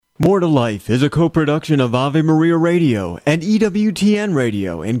More to Life is a co-production of Ave Maria Radio and EWTN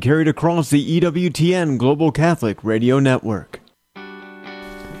Radio and carried across the EWTN Global Catholic Radio Network.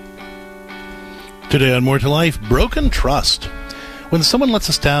 Today on More to Life, broken trust. When someone lets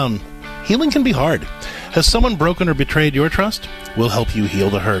us down, healing can be hard. Has someone broken or betrayed your trust? We'll help you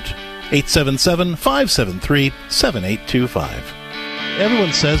heal the hurt. 877-573-7825.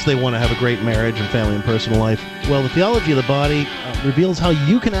 Everyone says they want to have a great marriage and family and personal life. Well, the Theology of the Body reveals how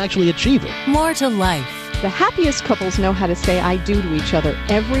you can actually achieve it. More to Life. The happiest couples know how to say I do to each other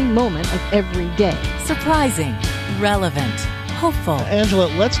every moment of every day. Surprising, relevant, hopeful. Angela,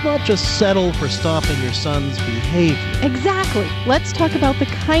 let's not just settle for stopping your son's behavior. Exactly. Let's talk about the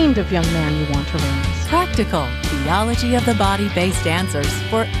kind of young man you want to raise. Practical, Theology of the Body-based answers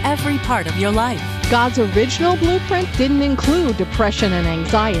for every part of your life. God's original blueprint didn't include depression and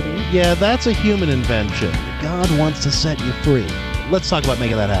anxiety. Yeah, that's a human invention. God wants to set you free. Let's talk about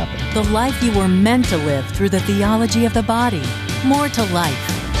making that happen. The life you were meant to live through the Theology of the Body. More to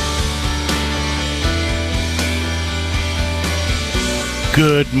Life.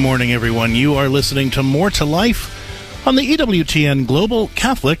 Good morning, everyone. You are listening to More to Life on the EWTN Global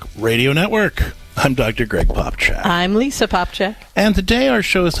Catholic Radio Network. I'm Dr. Greg Popchak. I'm Lisa Popchak. And today our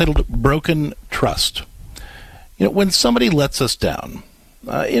show is titled Broken Trust. You know, when somebody lets us down,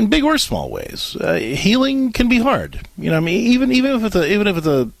 in big or small ways, healing can be hard. You know, I mean, even if it's a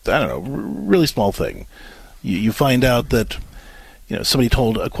I don't know, really small thing. You find out that, you know, somebody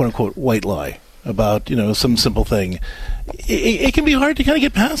told a quote-unquote white lie about, you know, some simple thing. It can be hard to kind of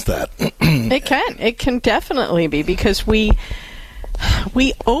get past that. It can definitely be, because we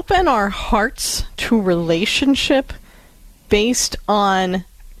open our hearts to relationship based on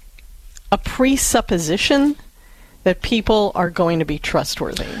a presupposition that people are going to be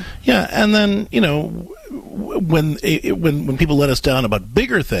trustworthy. Yeah, and then, you know, when people let us down about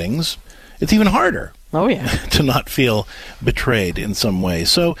bigger things, it's even harder. Oh, yeah. To not feel betrayed in some way.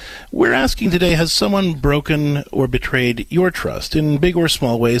 So we're asking today, has someone broken or betrayed your trust in big or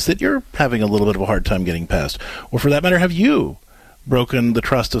small ways that you're having a little bit of a hard time getting past? Or for that matter, have you broken the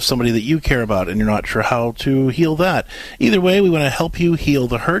trust of somebody that you care about and you're not sure how to heal that? Either way, we want to help you heal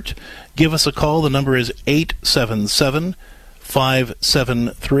the hurt. Give us a call. The number is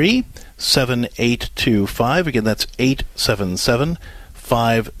 877-573-7825. Again, that's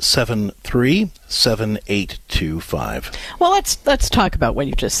 877-573-7825. Well, let's talk about what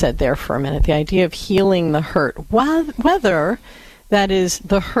you just said there for a minute, the idea of healing the hurt, whether that is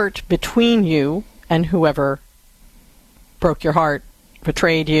the hurt between you and whoever broke your heart,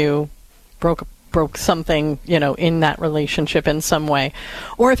 betrayed you, broke something, you know, in that relationship in some way,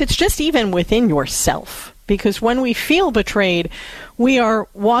 or if it's just even within yourself. Because when we feel betrayed, we are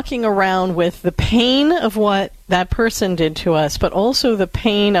walking around with the pain of what that person did to us, but also the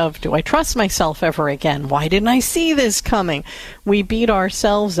pain of, do I trust myself ever again? Why didn't I see this coming? We beat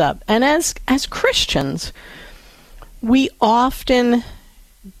ourselves up. And as Christians, we often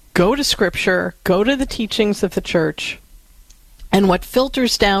go to Scripture, go to the teachings of the Church, and what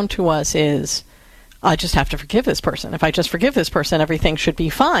filters down to us is, I just have to forgive this person. If I just forgive this person, everything should be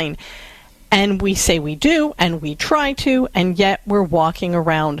fine. And we say we do, and we try to, and yet we're walking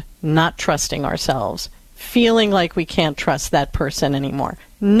around not trusting ourselves, feeling like we can't trust that person anymore,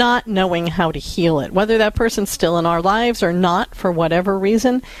 not knowing how to heal it. Whether that person's still in our lives or not, for whatever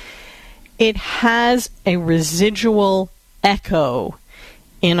reason, it has a residual echo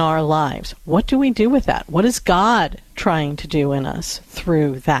in our lives. What do we do with that? What is God trying to do in us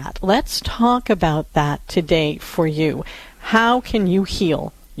through that? Let's talk about that today for you. How can you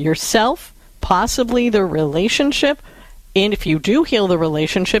heal yourself, possibly the relationship? And if you do heal the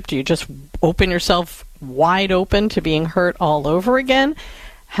relationship, do you just open yourself wide open to being hurt all over again?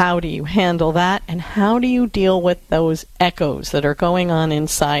 How do you handle that? And how do you deal with those echoes that are going on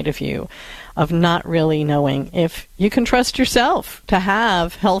inside of you of not really knowing if you can trust yourself to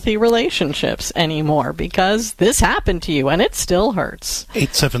have healthy relationships anymore, because this happened to you and it still hurts?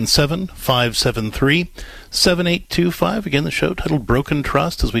 877-573-7825. Again, the show titled Broken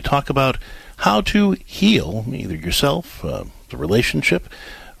Trust, as we talk about how to heal either yourself, the relationship,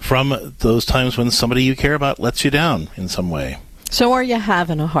 from those times when somebody you care about lets you down in some way. So are you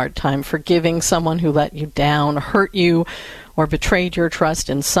having a hard time forgiving someone who let you down, hurt you, or betrayed your trust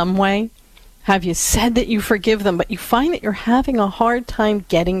in some way? Have you said that you forgive them, but you find that you're having a hard time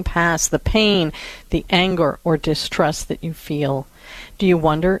getting past the pain, the anger, or distrust that you feel? Do you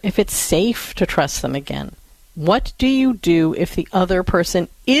wonder if it's safe to trust them again? What do you do if the other person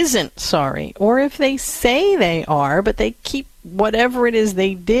isn't sorry, or if they say they are, but they keep whatever it is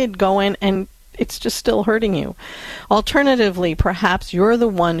they did going, and it's just still hurting you. Alternatively, perhaps you're the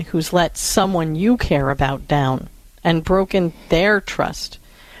one who's let someone you care about down and broken their trust.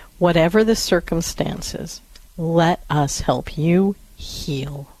 Whatever the circumstances, let us help you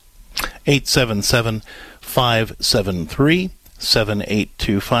heal.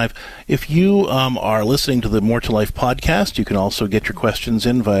 877-573-7825. If you are listening to the More to Life podcast, you can also get your questions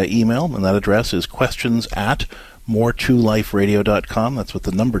in via email, and that address is questions@more2liferadio.com. That's with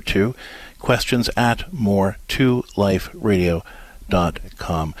the number 2. questions@more2liferadio.com.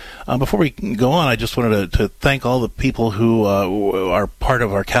 Before we go on, I just wanted to thank all the people who are part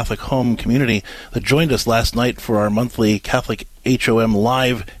of our Catholic Home community that joined us last night for our monthly Catholic HOM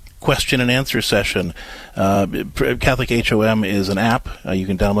live question and answer session. Catholic HOM is an app. You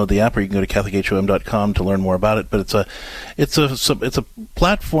can download the app, or you can go to CatholicHOM.com to learn more about it. But it's a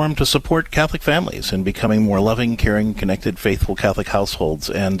platform to support Catholic families in becoming more loving, caring, connected, faithful Catholic households.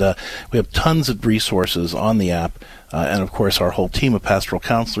 And we have tons of resources on the app. And, of course, our whole team of pastoral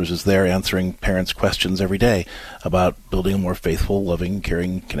counselors is there answering parents' questions every day about building a more faithful, loving,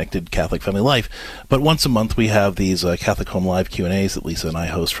 caring, connected Catholic family life. But once a month we have these Catholic Home Live Q&As that Lisa and I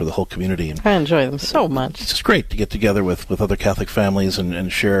host for the whole community. And I enjoy them so much. It's just great to get together with other Catholic families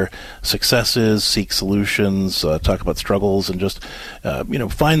and share successes, seek solutions, talk about struggles, and just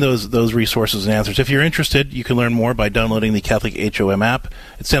find those resources and answers. If you're interested, you can learn more by downloading the Catholic HOM app.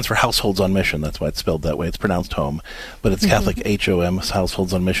 It stands for Households on Mission. That's why it's spelled that way. It's pronounced home. But it's Catholic HOM,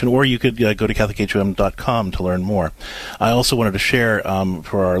 Households on Mission, or you could go to CatholicHOM.com to learn more. I also wanted to share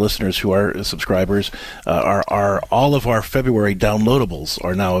for our listeners who are subscribers, all of our February downloadables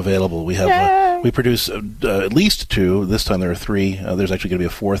are now available. We have we produce at least 2. This time there are 3. There's actually going to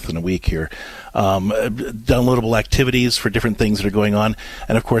be a 4th in a week here. Downloadable activities for different things that are going on,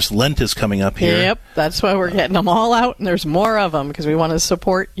 and of course Lent is coming up here. Yep, that's why we're getting them all out, and there's more of them because we want to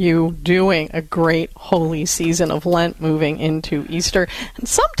support you doing a great holy season of Lent moving into Easter. And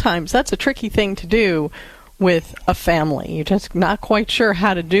sometimes that's a tricky thing to do with a family. You're just not quite sure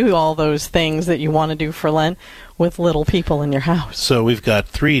how to do all those things that you want to do for Lent with little people in your house. So we've got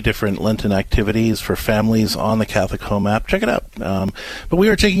 3 different Lenten activities for families on the Catholic Home app. Check it out. But we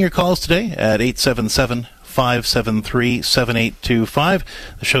are taking your calls today at 877-573-7825.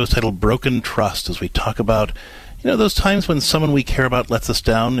 The show is titled Broken Trust, as we talk about those times when someone we care about lets us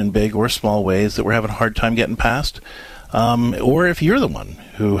down in big or small ways that we're having a hard time getting past. Or if you're the one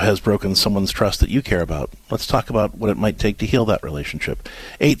who has broken someone's trust that you care about, let's talk about what it might take to heal that relationship.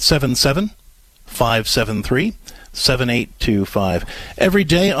 877-573-7825. Every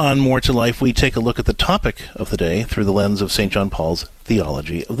day on More to Life, we take a look at the topic of the day through the lens of St. John Paul's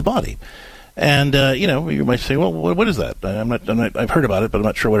Theology of the Body. And, you might say, well, what is that? I've heard about it, but I'm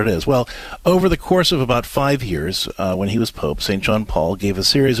not sure what it is. Well, over the course of about 5 years, when he was Pope, St. John Paul gave a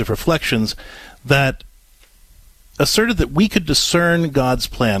series of reflections that asserted that we could discern God's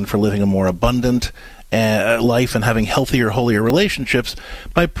plan for living a more abundant life and having healthier, holier relationships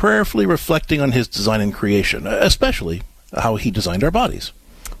by prayerfully reflecting on his design and creation, especially how he designed our bodies.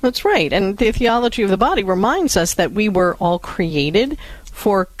 That's right. And the theology of the body reminds us that we were all created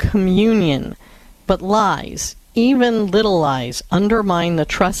for communion. But lies, even little lies, undermine the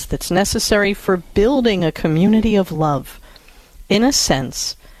trust that's necessary for building a community of love. In a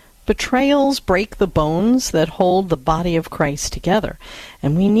sense, betrayals break the bones that hold the body of Christ together,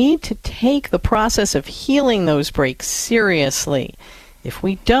 and we need to take the process of healing those breaks seriously. If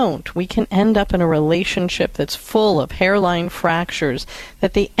we don't, we can end up in a relationship that's full of hairline fractures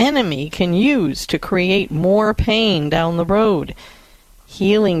that the enemy can use to create more pain down the road.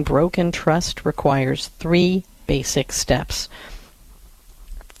 Healing broken trust requires 3 basic steps.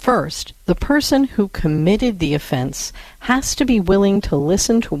 First, the person who committed the offense has to be willing to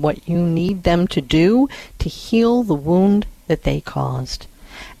listen to what you need them to do to heal the wound that they caused.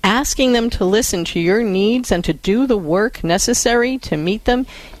 Asking them to listen to your needs and to do the work necessary to meet them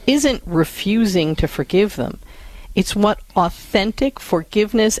isn't refusing to forgive them. It's what authentic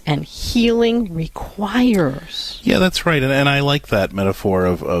forgiveness and healing requires. Yeah, that's right. And I like that metaphor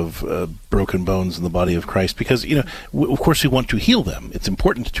of broken bones in the body of Christ because, of course we want to heal them. It's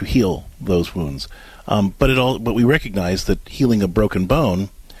important to heal those wounds. But we recognize that healing a broken bone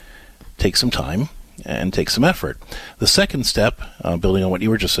takes some time and takes some effort. The second step, building on what you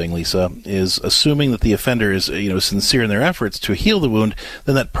were just saying, Lisa, is assuming that the offender is sincere in their efforts to heal the wound,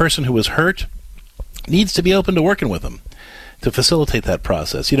 then that person who was hurt needs to be open to working with them to facilitate that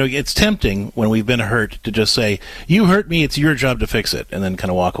process. It's tempting when we've been hurt to just say, you hurt me, it's your job to fix it, and then kind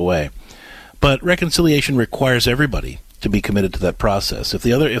of walk away. But reconciliation requires everybody to be committed to that process. If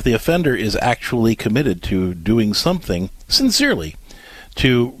the offender is actually committed to doing something sincerely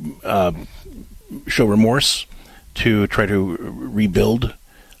to show remorse, to try to rebuild,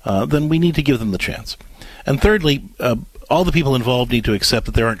 then we need to give them the chance. And thirdly, all the people involved need to accept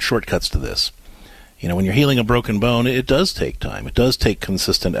that there aren't shortcuts to this. When you're healing a broken bone, it does take time. It does take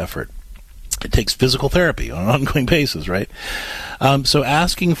consistent effort. It takes physical therapy on an ongoing basis, right? So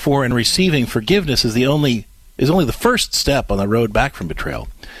asking for and receiving forgiveness is only the first step on the road back from betrayal.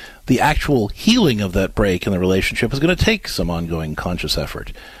 The actual healing of that break in the relationship is going to take some ongoing conscious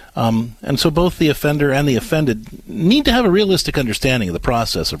effort. And so both the offender and the offended need to have a realistic understanding of the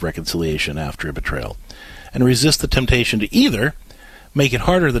process of reconciliation after a betrayal, and resist the temptation to either make it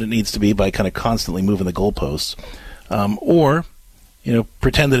harder than it needs to be by kind of constantly moving the goalposts, or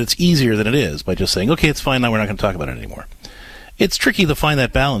pretend that it's easier than it is by just saying, okay, it's fine, now we're not going to talk about it anymore. It's tricky to find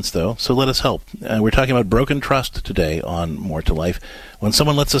that balance, though, so let us help. We're talking about broken trust today on More to Life. When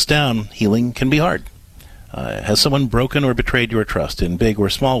someone lets us down, healing can be hard. Has someone broken or betrayed your trust in big or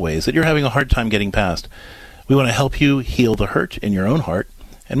small ways that you're having a hard time getting past? We want to help you heal the hurt in your own heart,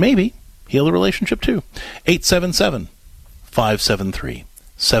 and maybe heal the relationship too.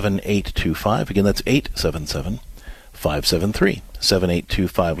 877-573-7825. Again, that's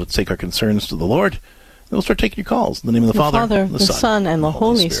 877-573-7825. Let's take our concerns to the Lord. We'll start taking your calls. In the name of the Father, the Son, and the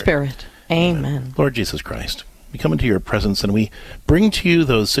Holy Spirit. Amen. Lord Jesus Christ, we come into your presence and we bring to you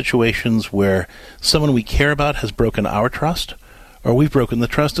those situations where someone we care about has broken our trust, or we've broken the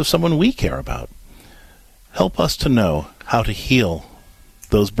trust of someone we care about. Help us to know how to heal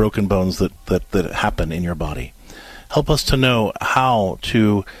those broken bones that happen in your body. Help us to know how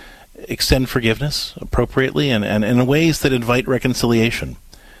to extend forgiveness appropriately and in ways that invite reconciliation.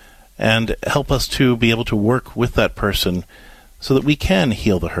 And help us to be able to work with that person so that we can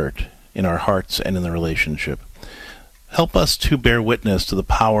heal the hurt in our hearts and in the relationship. Help us to bear witness to the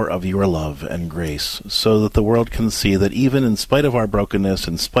power of your love and grace so that the world can see that even in spite of our brokenness,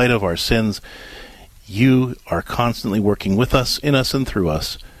 in spite of our sins, you are constantly working with us, in us, and through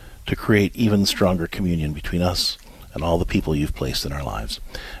us to create even stronger communion between us and all the people you've placed in our lives.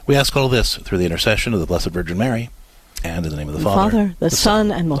 We ask all this through the intercession of the Blessed Virgin Mary, and in the name of the Father, the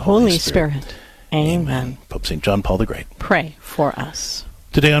Son, and the Holy Spirit. Amen. Pope St. John Paul the Great, pray for us.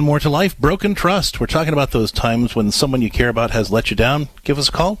 Today on More to Life, broken trust. We're talking about those times when someone you care about has let you down. Give us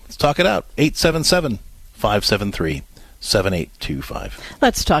a call. Let's talk it out. 877-573-7825.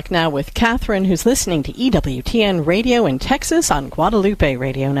 Let's talk now with Catherine, who's listening to EWTN Radio in Texas on Guadalupe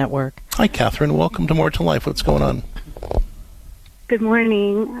Radio Network. Hi, Catherine. Welcome to More to Life. What's going on? Good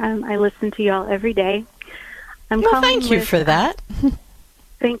morning. I listen to y'all every day. Thank you for that.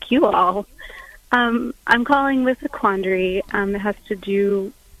 Thank you all. I'm calling with a quandary that has to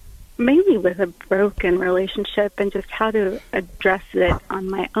do mainly with a broken relationship and just how to address it on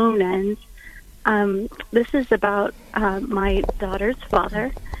my own end. This is about my daughter's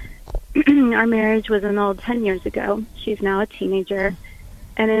father. Our marriage was annulled 10 years ago. She's now a teenager.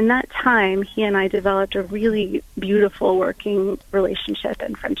 And in that time, he and I developed a really beautiful working relationship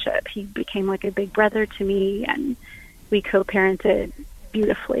and friendship. He became like a big brother to me, and we co-parented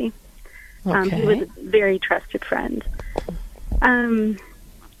beautifully. Okay. He was a very trusted friend.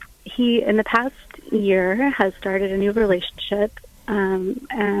 He, in the past year, has started a new relationship,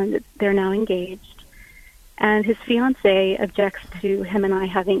 and they're now engaged. And his fiancée objects to him and I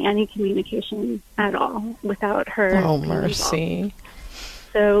having any communication at all without her. Oh, mercy.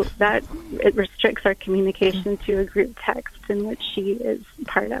 So that it restricts our communication to a group text in which she is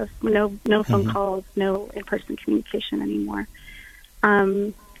part of. No phone calls, no in-person communication anymore.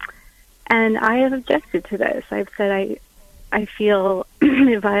 And I have objected to this. I've said I feel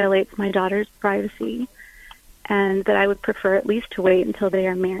it violates my daughter's privacy, and that I would prefer at least to wait until they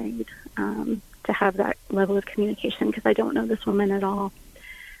are married to have that level of communication, because I don't know this woman at all.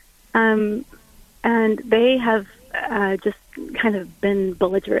 And they have just kind of been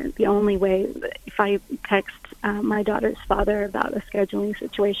belligerent. The only way, if I text my daughter's father about a scheduling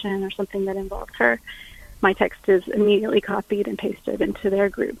situation or something that involves her, my text is immediately copied and pasted into their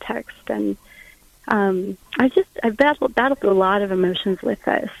group text. And I've battled a lot of emotions with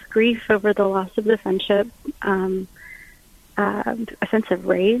this. Grief over the loss of the friendship, a sense of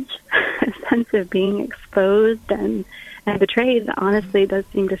rage, a sense of being exposed and betrayed, honestly, does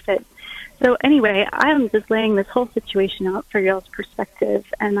seem to fit. So anyway, I'm just laying this whole situation out for y'all's perspective,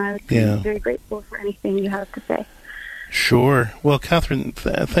 and I would be very grateful for anything you have to say. Sure. Well, Catherine,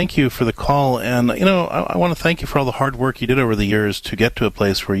 thank you for the call. And, I want to thank you for all the hard work you did over the years to get to a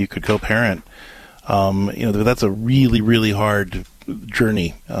place where you could co-parent. That's a really, really hard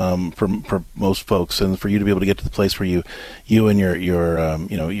journey for most folks, and for you to be able to get to the place where you and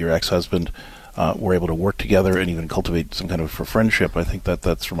your ex-husband were able to work together and even cultivate some kind of a friendship. I think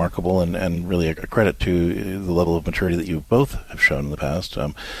that's remarkable and really a credit to the level of maturity that you both have shown in the past.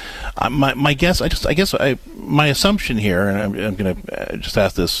 My guess, my assumption here, and I'm going to just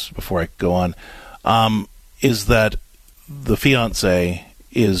ask this before I go on, is that the fiancé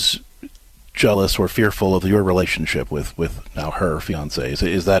is jealous or fearful of your relationship with now her fiancé.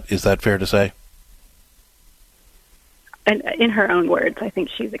 Is that fair to say? And in her own words, I think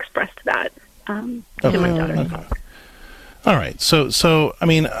she's expressed that to my daughter. Okay. All right. So I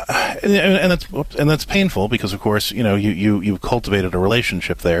mean, and that's painful because, of course, you've cultivated a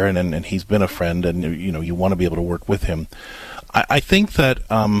relationship there, and he's been a friend, and you want to be able to work with him. I think that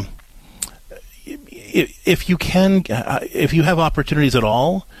if you have opportunities at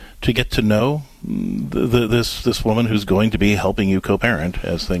all to get to know this woman who's going to be helping you co-parent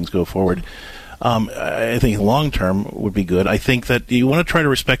as things go forward, I think long term would be good. I think that you want to try to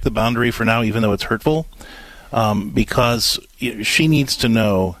respect the boundary for now, even though it's hurtful, because she needs to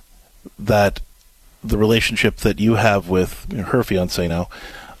know that the relationship that you have with her fiancé now,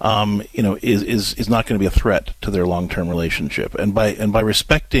 is not going to be a threat to their long-term relationship. And by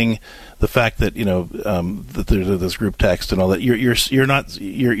respecting the fact that that there's this group text and all that, you're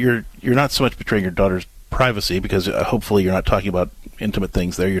not so much betraying your daughter's privacy, because hopefully you're not talking about intimate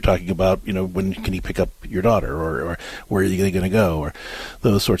things there. You're talking about when can you pick up your daughter, or where are you going to go, or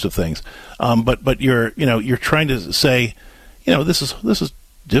those sorts of things. But you're trying to say this is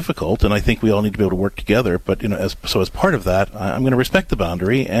difficult, and I think we all need to be able to work together. But as part of that, I'm going to respect the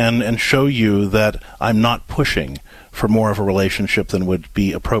boundary and show you that I'm not pushing for more of a relationship than would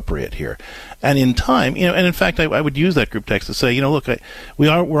be appropriate here. And in time, and in fact, I would use that group text to say, look,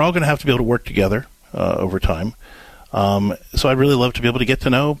 we're all going to have to be able to work together over time. So I'd really love to be able to get to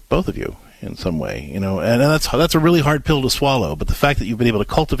know both of you in some way, and that's a really hard pill to swallow. But the fact that you've been able to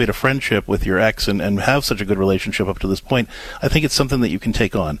cultivate a friendship with your ex and have such a good relationship up to this point, I think it's something that you can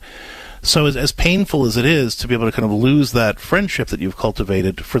take on. So as painful as it is to be able to kind of lose that friendship that you've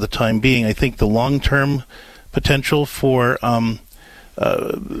cultivated for the time being, I think the long-term potential for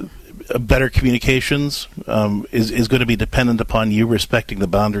better communications is going to be dependent upon you respecting the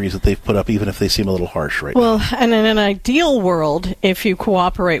boundaries that they've put up, even if they seem a little harsh right now. Well, and in an ideal world, if you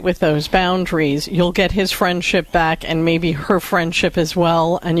cooperate with those boundaries, you'll get his friendship back and maybe her friendship as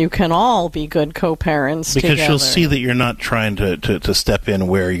well, and you can all be good co-parents because together. She'll see that you're not trying to step in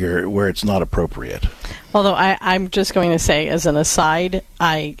where it's not appropriate. Although I'm just going to say, as an aside,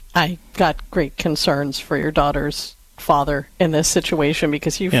 I got great concerns for your daughter's father in this situation,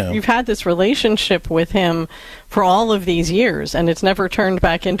 because you've had this relationship with him for all of these years, and it's never turned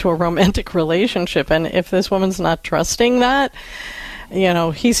back into a romantic relationship. And if this woman's not trusting that,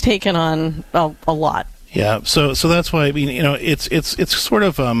 he's taken on a lot. Yeah. So that's why, I mean, it's sort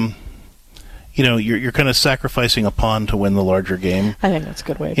of you're kind of sacrificing a pawn to win the larger game. I think that's a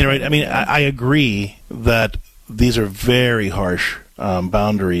good way. Right? I mean, I agree that these are very harsh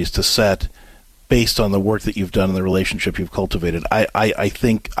boundaries to set based on the work that you've done and the relationship you've cultivated. I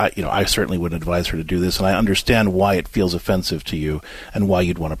think I certainly wouldn't advise her to do this, and I understand why it feels offensive to you and why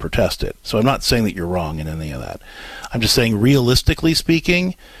you'd want to protest it. So I'm not saying that you're wrong in any of that. I'm just saying, realistically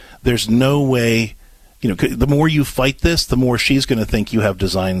speaking, there's no way, the more you fight this, the more she's going to think you have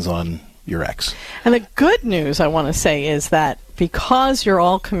designs on your ex. And the good news I want to say is that because you're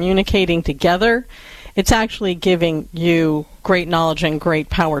all communicating together, it's actually giving you great knowledge and great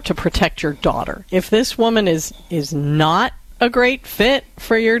power to protect your daughter. If this woman is not a great fit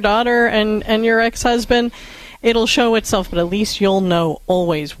for your daughter and your ex-husband, it'll show itself, but at least you'll know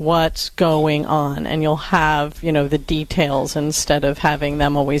always what's going on, and you'll have, the details instead of having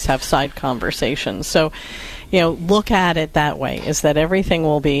them always have side conversations. So, look at it that way, is that everything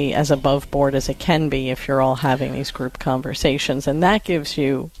will be as above board as it can be if you're all having these group conversations, and that gives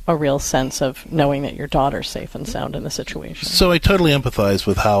you a real sense of knowing that your daughter's safe and sound in the situation. So I totally empathize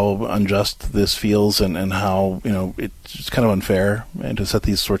with how unjust this feels and how, it's kind of unfair and to set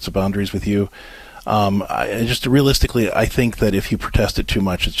these sorts of boundaries with you. Just realistically, I think that if you protest it too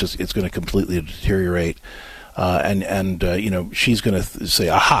much, it's going to completely deteriorate. She's going to say,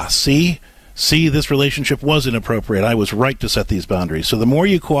 aha, see, this relationship was inappropriate. I was right to set these boundaries. So the more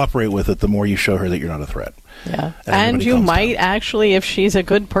you cooperate with it, the more you show her that you're not a threat. Yeah. And you might actually, if she's a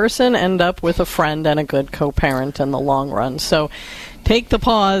good person, end up with a friend and a good co-parent in the long run. So take the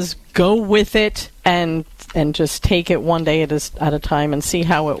pause, go with it, and just take it one day at a time and see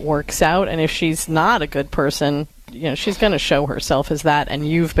how it works out. And if she's not a good person, she's going to show herself as that, and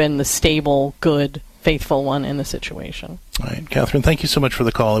you've been the stable, good, faithful one in the situation. All right, Catherine, thank you so much for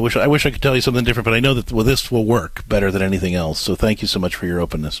the call. I wish I could tell you something different, but I know that this will work better than anything else. So thank you so much for your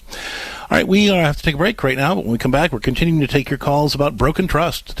openness. All right, we have to take a break right now, but when we come back, we're continuing to take your calls about broken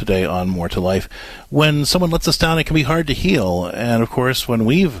trust today on More to Life. When someone lets us down, it can be hard to heal. And, of course, when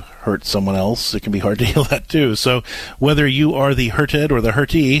we've hurt someone else, it can be hard to heal that too. So whether you are the hurted or the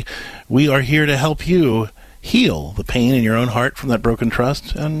hurtee, we are here to help you heal the pain in your own heart from that broken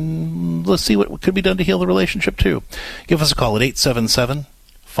trust, and let's see what could be done to heal the relationship too. Give us a call at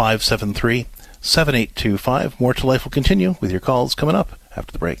 877-573-7825. More to Life will continue with your calls coming up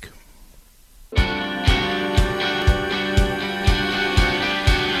after the break.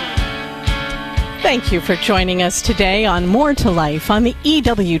 Thank you for joining us today on More to Life on the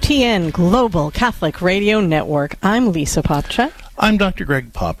EWTN Global Catholic Radio Network. I'm Lisa Popchak. I'm Dr.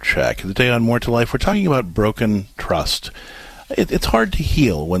 Greg Popchak. Today on More to Life, we're talking about broken trust. It's hard to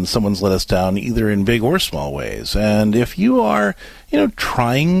heal when someone's let us down, either in big or small ways. And if you are,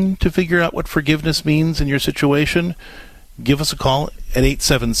 trying to figure out what forgiveness means in your situation, give us a call at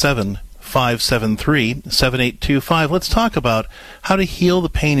 877-573-7825. Let's talk about how to heal the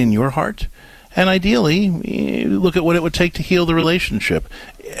pain in your heart. And ideally, look at what it would take to heal the relationship.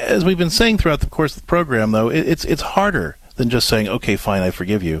 As we've been saying throughout the course of the program, though, it's harder than just saying, okay, fine, I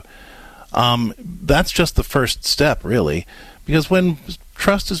forgive you. That's just the first step, really, because when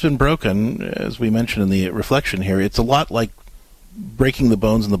trust has been broken, as we mentioned in the reflection here, it's a lot like breaking the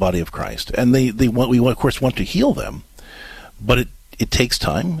bones in the body of Christ. And we, of course, want to heal them, but it takes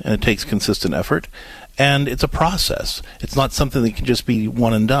time, and it takes consistent effort, and it's a process. It's not something that can just be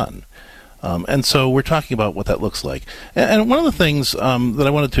one and done. And so we're talking about what that looks like. And one of the things that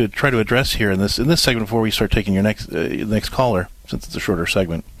I wanted to try to address here in this segment before we start taking your next caller, since it's a shorter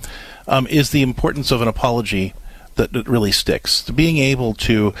segment, is the importance of an apology that really sticks. To being able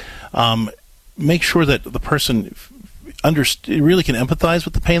to make sure that the person really can empathize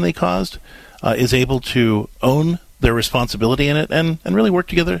with the pain they caused, is able to own their responsibility in it, and really work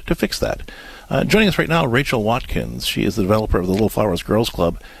together to fix that. Joining us right now, Rachel Watkins. She is the developer of the Little Flowers Girls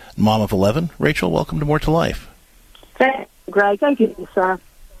Club, mom of 11. Rachel, welcome to More to Life. Thank you, Greg. Thank you, Lisa.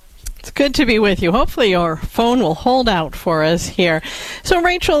 It's good to be with you. Hopefully your phone will hold out for us here. So,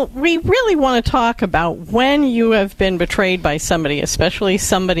 Rachel, we really want to talk about when you have been betrayed by somebody, especially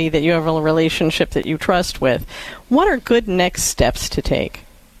somebody that you have a relationship that you trust with. What are good next steps to take?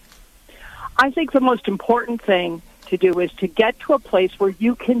 I think the most important thing to do is to get to a place where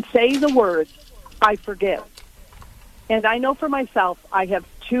you can say the words, I forgive. And I know for myself, I have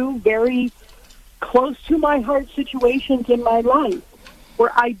two very close to my heart situations in my life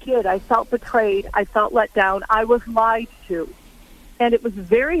where I felt betrayed, I felt let down, I was lied to. And it was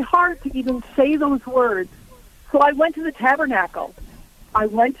very hard to even say those words. So I went to the tabernacle. I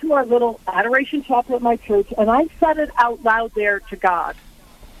went to our little adoration chapel at my church, and I said it out loud there to God.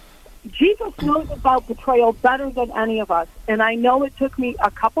 Jesus knows about betrayal better than any of us, and I know it took me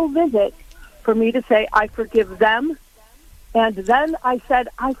a couple visits for me to say, I forgive them, and then I said,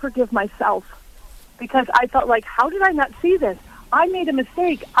 I forgive myself, because I felt like, how did I not see this? I made a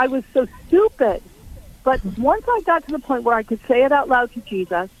mistake. I was so stupid. But once I got to the point where I could say it out loud to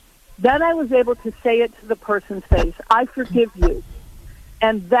Jesus, then I was able to say it to the person's face, I forgive you.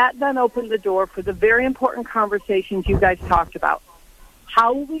 And that then opened the door for the very important conversations you guys talked about.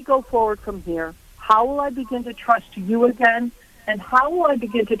 How will we go forward from here? How will I begin to trust you again? And how will I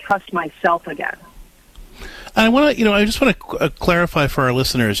begin to trust myself again? I just want to clarify for our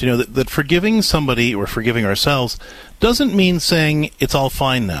listeners, that forgiving somebody or forgiving ourselves doesn't mean saying it's all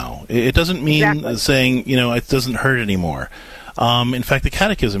fine now. It doesn't mean saying, it doesn't hurt anymore. In fact, the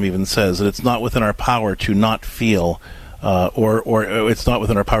Catechism even says that it's not within our power to not feel or it's not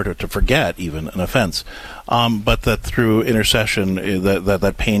within our power to forget even an offense, but that through intercession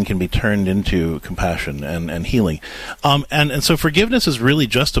that pain can be turned into compassion and healing. And so forgiveness is really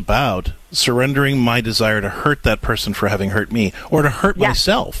just about surrendering my desire to hurt that person for having hurt me, or to hurt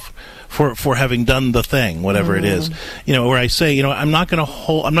myself for having done the thing, whatever it is. Where I say, I'm not going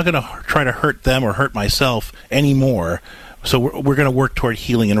to try to hurt them or hurt myself anymore. So we're going to work toward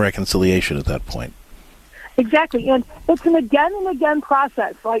healing and reconciliation at that point. Exactly, and it's an again and again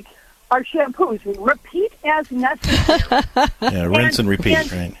process, like our shampoos. We repeat as necessary. Yeah, rinse and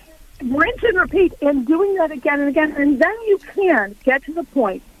repeat, right? Rinse and repeat, and doing that again and again, and then you can get to the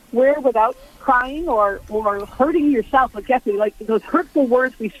point where, without crying or hurting yourself, exactly like those hurtful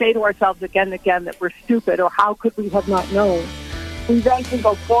words we say to ourselves again and again that we're stupid or how could we have not known, we then can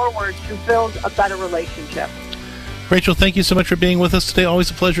go forward to build a better relationship. Rachel, thank you so much for being with us today. Always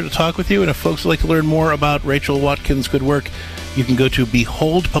a pleasure to talk with you. And if folks would like to learn more about Rachel Watkins' good work, you can go to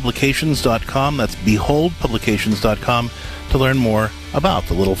beholdpublications.com. That's beholdpublications.com to learn more about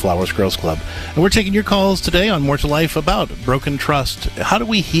the Little Flowers Girls Club. And we're taking your calls today on More to Life about broken trust. How do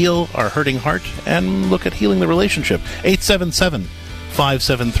we heal our hurting heart and look at healing the relationship?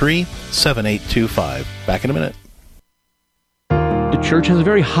 877-573-7825. Back in a minute. The church has a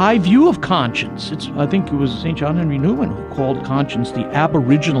very high view of conscience. I think it was St. John Henry Newman who called conscience the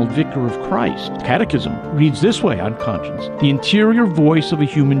aboriginal vicar of Christ. Catechism reads this way on conscience: the interior voice of a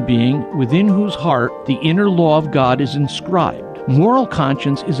human being within whose heart the inner law of God is inscribed. Moral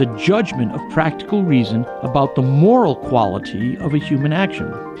conscience is a judgment of practical reason about the moral quality of a human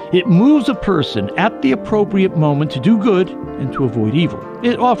action. It moves a person at the appropriate moment to do good and to avoid evil.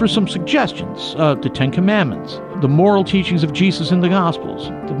 It offers some suggestions, the Ten Commandments, the moral teachings of Jesus in the Gospels,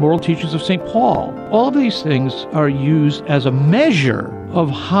 the moral teachings of St. Paul. All of these things are used as a measure of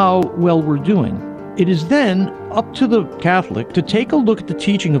how well we're doing. It is then up to the Catholic to take a look at the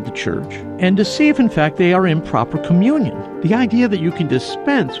teaching of the Church and to see if, in fact, they are in proper communion. The idea that you can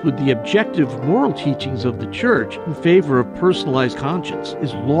dispense with the objective moral teachings of the Church in favor of personalized conscience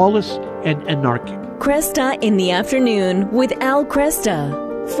is lawless and anarchic. Cresta in the Afternoon with Al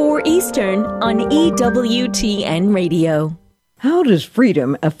Cresta, 4 Eastern on EWTN Radio. How does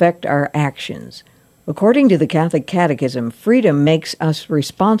freedom affect our actions? According to the Catholic Catechism, freedom makes us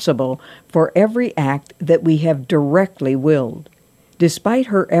responsible for every act that we have directly willed. Despite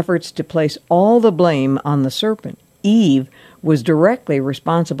her efforts to place all the blame on the serpent, Eve was directly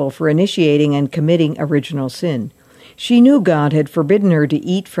responsible for initiating and committing original sin. She knew God had forbidden her to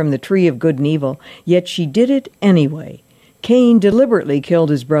eat from the tree of good and evil, yet she did it anyway. Cain deliberately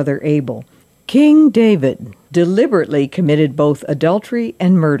killed his brother Abel. King David deliberately committed both adultery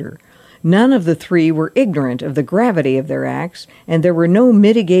and murder. None of the three were ignorant of the gravity of their acts, and there were no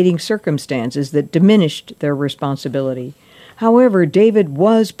mitigating circumstances that diminished their responsibility. However, David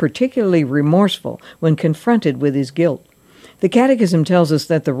was particularly remorseful when confronted with his guilt. The Catechism tells us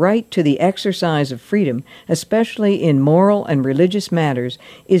that the right to the exercise of freedom, especially in moral and religious matters,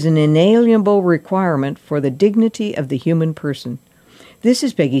 is an inalienable requirement for the dignity of the human person. This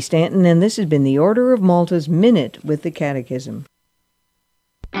is Peggy Stanton, and this has been the Order of Malta's Minute with the Catechism.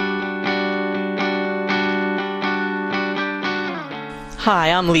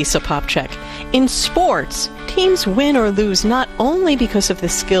 Hi, I'm Lisa Popchak. In sports, teams win or lose not only because of the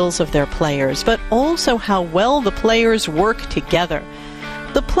skills of their players, but also how well the players work together.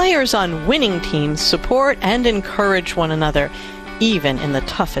 The players on winning teams support and encourage one another, even in the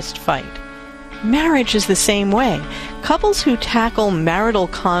toughest fight. Marriage is the same way. Couples who tackle marital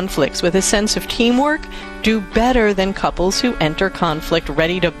conflicts with a sense of teamwork do better than couples who enter conflict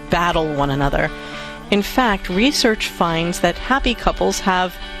ready to battle one another. In fact, research finds that happy couples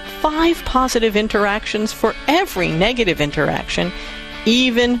have 5 positive interactions for every negative interaction,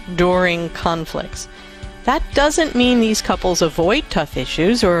 even during conflicts. That doesn't mean these couples avoid tough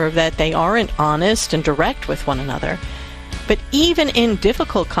issues or that they aren't honest and direct with one another. But even in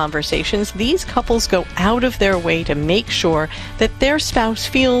difficult conversations, these couples go out of their way to make sure that their spouse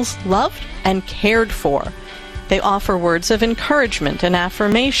feels loved and cared for. They offer words of encouragement and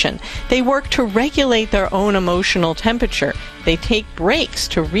affirmation. They work to regulate their own emotional temperature. They take breaks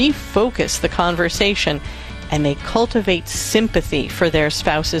to refocus the conversation. And they cultivate sympathy for their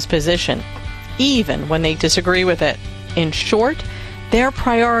spouse's position, even when they disagree with it. In short, their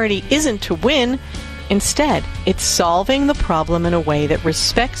priority isn't to win. Instead, it's solving the problem in a way that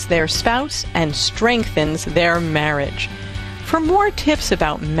respects their spouse and strengthens their marriage. For more tips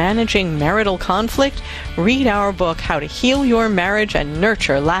about managing marital conflict, read our book, How to Heal Your Marriage and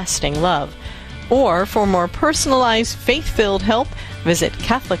Nurture Lasting Love. Or for more personalized, faith-filled help, visit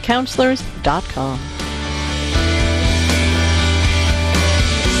CatholicCounselors.com.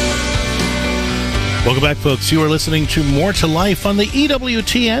 Welcome back, folks. You are listening to More to Life on the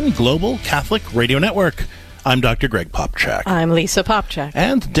EWTN Global Catholic Radio Network. I'm Dr. Greg Popchak. I'm Lisa Popchak.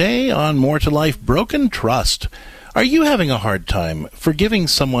 And today on More to Life, broken trust. Are you having a hard time forgiving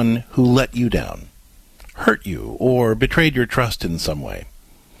someone who let you down, hurt you, or betrayed your trust in some way?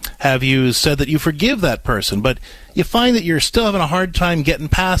 Have you said that you forgive that person, but you find that you're still having a hard time getting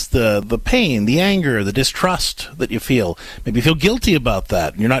past the pain, the anger, the distrust that you feel? Maybe you feel guilty about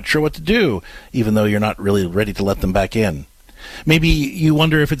that, and you're not sure what to do, even though you're not really ready to let them back in. Maybe you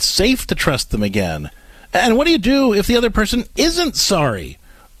wonder if it's safe to trust them again. And what do you do if the other person isn't sorry?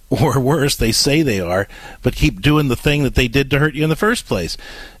 Or worse, they say they are, but keep doing the thing that they did to hurt you in the first place.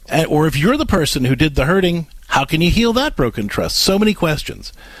 Or if you're the person who did the hurting, how can you heal that broken trust? So many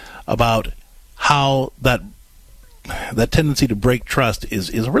questions about how that that tendency to break trust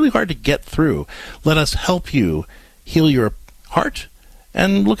is really hard to get through. Let us help you heal your heart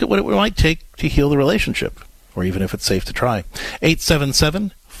and look at what it might take to heal the relationship, or even if it's safe to try.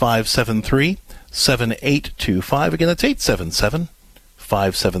 877-573-7825. Again, that's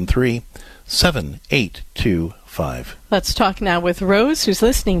 877-573-7825. Let's talk now with Rose, who's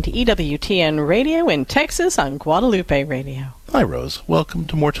listening to EWTN Radio in Texas on Guadalupe Radio. Hi, Rose. Welcome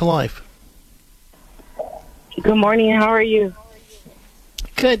to More to Life. Good morning. How are you?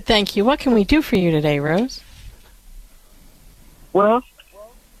 Good, thank you. What can we do for you today, Rose? Well,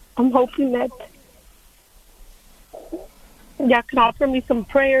 I'm hoping that y'all can offer me some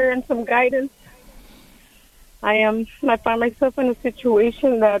prayer and some guidance. I find myself in a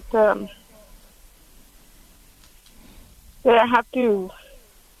situation that I have to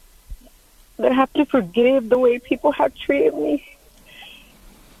forgive the way people have treated me.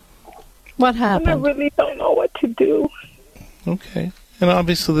 What happened? And I really don't know what to do. Okay. And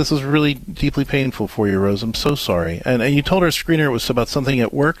obviously this is really deeply painful for you, Rose. I'm so sorry. And you told our screener it was about something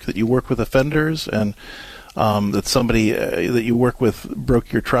at work, that you work with offenders, and that somebody that you work with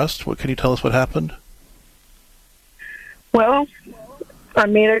broke your trust. What can you tell us what happened? Well, I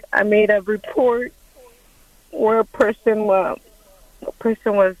made a report where a person was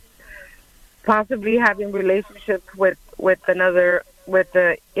possibly having relationships with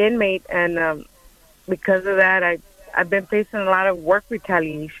the inmate, and because of that, I've been facing a lot of work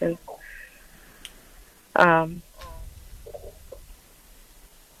retaliation. And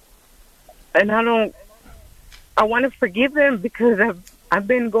I want to forgive them because I've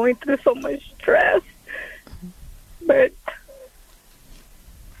been going through so much stress, but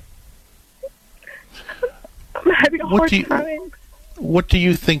I'm having a hard time. What do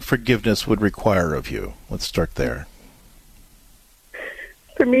you think forgiveness would require of you? Let's start there.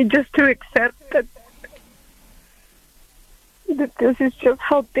 For me, just to accept that this is just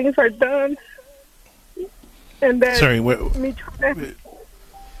how things are done, and that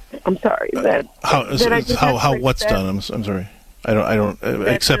I'm sorry. How what's done? I'm sorry. I don't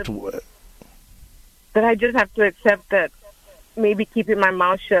accept. That I just have to accept that maybe keeping my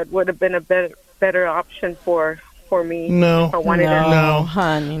mouth shut would have been a better option for me. No,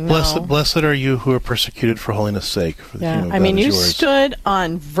 honey, no. Blessed are you who are persecuted for holiness' sake. For the kingdom of God is yours. Stood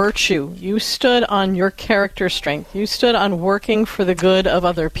on virtue. You stood on your character strength. You stood on working for the good of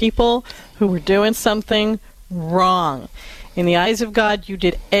other people who were doing something wrong. In the eyes of God, you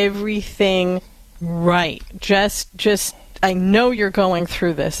did everything right. Just I know you're going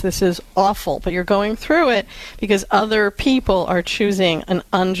through this. This is awful, but you're going through it because other people are choosing an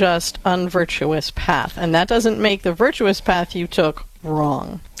unjust, unvirtuous path. And that doesn't make the virtuous path you took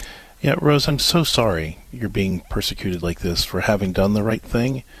wrong. Yeah, Rose, I'm so sorry you're being persecuted like this for having done the right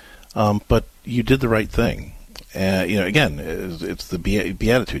thing. But you did the right thing. Again, it's the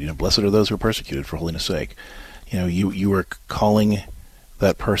beatitude. Blessed are those who are persecuted for holiness' sake. You are calling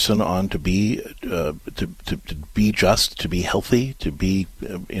that person on to be just, to be healthy, to be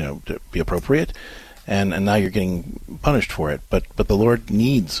appropriate, and now you're getting punished for it. But the Lord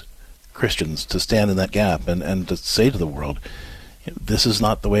needs Christians to stand in that gap and to say to the world, this is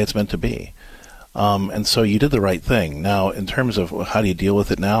not the way it's meant to be. And so you did the right thing. Now, in terms of how do you deal with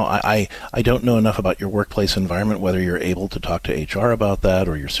it now, I don't know enough about your workplace environment, whether you're able to talk to HR about that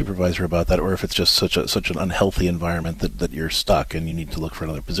or your supervisor about that, or if it's just such an unhealthy environment that you're stuck and you need to look for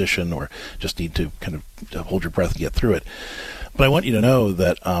another position or just need to kind of hold your breath and get through it. But I want you to know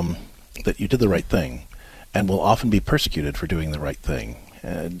that that you did the right thing and will often be persecuted for doing the right thing.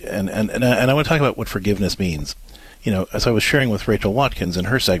 And I want to talk about what forgiveness means. As I was sharing with Rachel Watkins in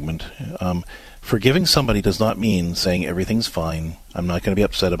her segment, forgiving somebody does not mean saying everything's fine. I'm not going to be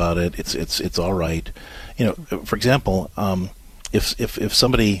upset about it. It's all right. For example, if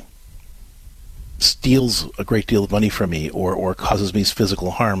somebody steals a great deal of money from me or causes me physical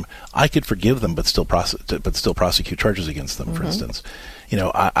harm, I could forgive them, but still prosecute charges against them. For instance,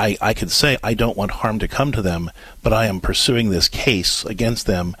 I could say I don't want harm to come to them, but I am pursuing this case against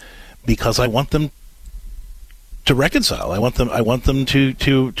them because I want them to reconcile. I want them to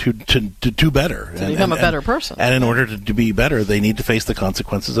do better. To become a better person. And in order to be better, they need to face the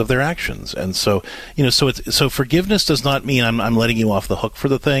consequences of their actions. And so, so forgiveness does not mean I'm letting you off the hook for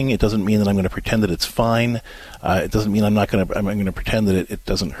the thing. It doesn't mean that I'm going to pretend that it's fine. It doesn't mean I'm going to pretend that it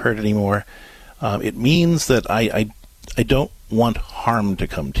doesn't hurt anymore. It means that I don't want harm to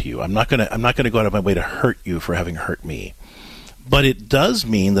come to you. I'm not going to go out of my way to hurt you for having hurt me. But it does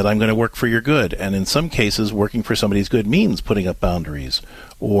mean that I'm going to work for your good. And in some cases, working for somebody's good means putting up boundaries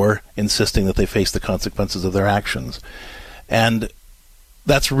or insisting that they face the consequences of their actions. And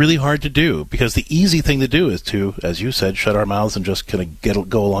that's really hard to do, because the easy thing to do is to, as you said, shut our mouths and just kind of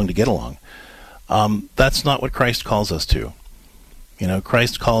go along to get along. That's not what Christ calls us to.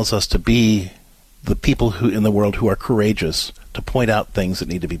 Christ calls us to be the people who in the world who are courageous, to point out things that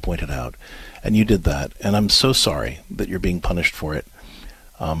need to be pointed out. And you did that. And I'm so sorry that you're being punished for it.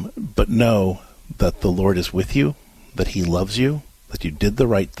 But know that the Lord is with you, that he loves you, that you did the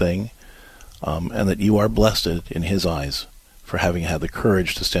right thing, and that you are blessed in his eyes for having had the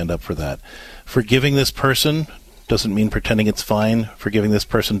courage to stand up for that. Forgiving this person doesn't mean pretending it's fine. Forgiving this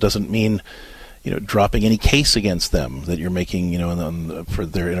person doesn't mean dropping any case against them that you're making, for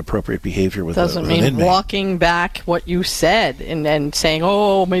their inappropriate behavior with doesn't with an mean inmate. Walking back what you said and saying,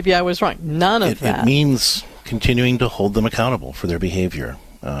 "Oh, maybe I was wrong." None of that. It means continuing to hold them accountable for their behavior,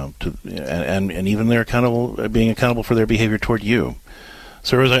 and even being accountable for their behavior toward you.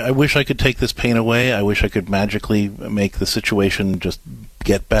 So, Rose, I wish I could take this pain away. I wish I could magically make the situation just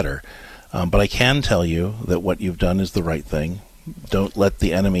get better. But I can tell you that what you've done is the right thing. Don't let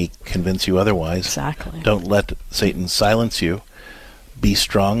the enemy convince you otherwise. Exactly. Don't let Satan silence you. Be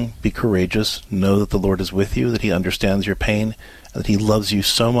strong, be courageous, know that the Lord is with you, that he understands your pain, and that he loves you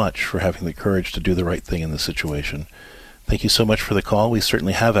so much for having the courage to do the right thing in this situation. Thank you so much for the call. We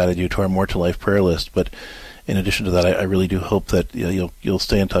certainly have added you to our More to Life prayer list, but in addition to that, I really do hope that you'll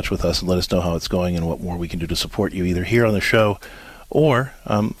stay in touch with us and let us know how it's going and what more we can do to support you, either here on the show or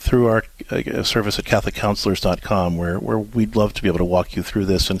through our service at CatholicCounselors.com, where we'd love to be able to walk you through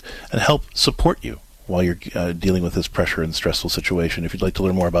this and help support you while you're dealing with this pressure and stressful situation. If you'd like to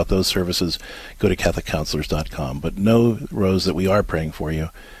learn more about those services, go to CatholicCounselors.com. But know, Rose, that we are praying for you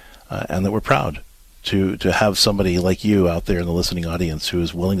and that we're proud to have somebody like you out there in the listening audience who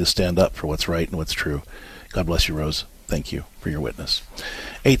is willing to stand up for what's right and what's true. God bless you, Rose. Thank you for your witness.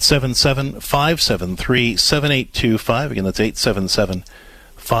 877-573-7825. Again, that's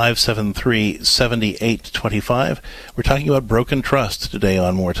 877-573-7825. We're talking about broken trust today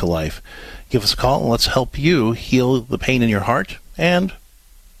on More to Life. Give us a call and let's help you heal the pain in your heart and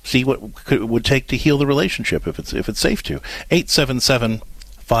see what it would take to heal the relationship if it's safe to.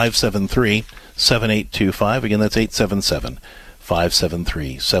 877-573-7825. Again, that's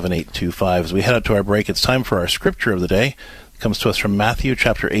 877-573-7825. As we head out to our break, it's time for our scripture of the day. It comes to us from Matthew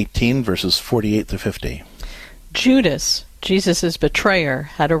chapter 18, verses 48 to 50. Judas, Jesus' betrayer,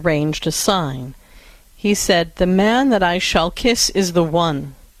 had arranged a sign. He said, "The man that I shall kiss is the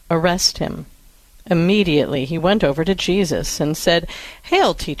one. Arrest him." Immediately he went over to Jesus and said,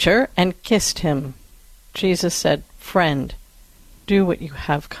 "Hail, teacher," and kissed him. Jesus said, "Friend, do what you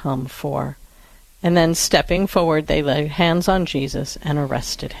have come for." And then, stepping forward, they laid hands on Jesus and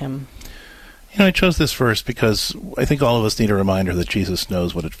arrested him. I chose this verse because I think all of us need a reminder that Jesus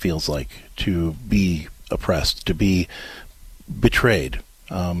knows what it feels like to be oppressed, to be betrayed.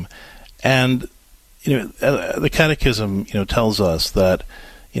 And the Catechism, tells us that,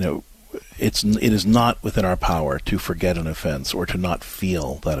 it is not within our power to forget an offense or to not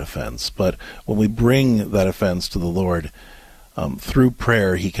feel that offense. But when we bring that offense to the Lord, through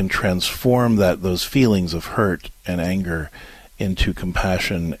prayer, he can transform those feelings of hurt and anger into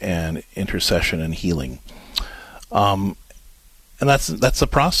compassion and intercession and healing. And that's a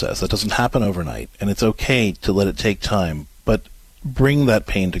process. That doesn't happen overnight. And it's okay to let it take time. But bring that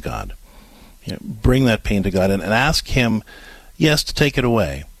pain to God. Bring that pain to God and ask him, yes, to take it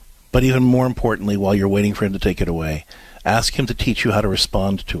away. But even more importantly, while you're waiting for him to take it away, ask him to teach you how to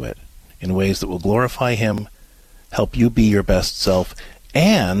respond to it in ways that will glorify him, help you be your best self,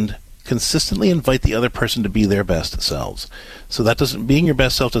 and consistently invite the other person to be their best selves. So being your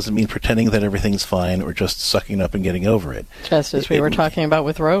best self doesn't mean pretending that everything's fine or just sucking up and getting over it. Just as we were talking about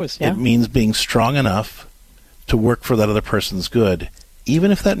with Rose, yeah. It means being strong enough to work for that other person's good,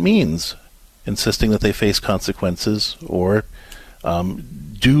 even if that means insisting that they face consequences or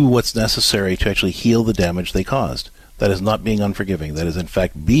do what's necessary to actually heal the damage they caused. That is not being unforgiving. That is, in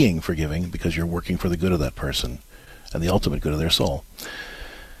fact, being forgiving because you're working for the good of that person and the ultimate good of their soul.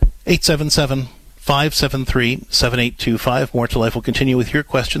 877-573-7825. More to Life will continue with your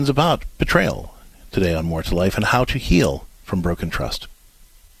questions about betrayal today on More to Life and how to heal from broken trust.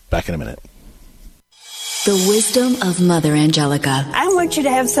 Back in a minute. The wisdom of Mother Angelica. I want you to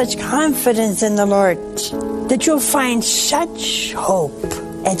have such confidence in the Lord that you'll find such hope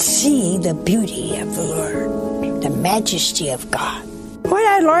and see the beauty of the Lord, the majesty of God. What did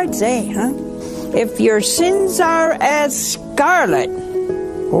our Lord say, huh? If your sins are as scarlet,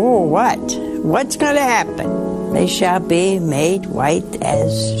 oh, what? What's going to happen? They shall be made white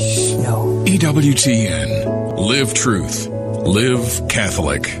as snow. EWTN. Live truth. Live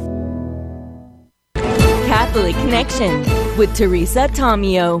Catholic. Catholic Connection with Teresa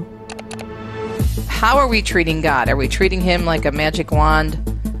Tomeo. How are we treating God? Are we treating him like a magic wand,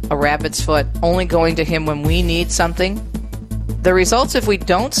 a rabbit's foot, only going to him when we need something? The results if we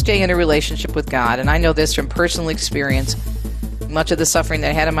don't stay in a relationship with God, and I know this from personal experience, much of the suffering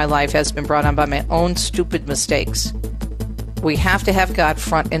that I had in my life has been brought on by my own stupid mistakes. We have to have God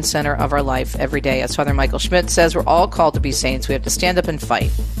front and center of our life every day. As Father Michael Schmidt says, we're all called to be saints. We have to stand up and fight.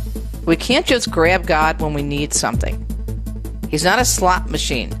 We can't just grab God when we need something. He's not a slot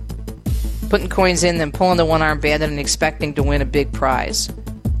machine, putting coins in, then pulling the one-arm bandit and expecting to win a big prize.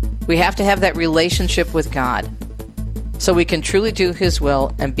 We have to have that relationship with God so we can truly do his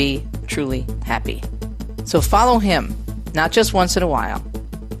will and be truly happy. So follow him, not just once in a while,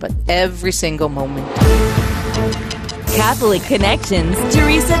 but every single moment. Catholic Connections,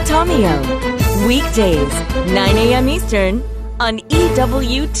 Teresa Tomeo. Weekdays, 9 a.m. Eastern on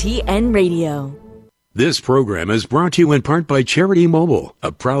EWTN Radio. This program is brought to you in part by Charity Mobile,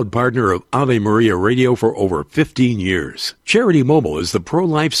 a proud partner of Ave Maria Radio for over 15 years. Charity Mobile is the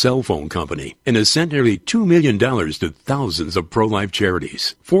pro-life cell phone company and has sent nearly $2 million to thousands of pro-life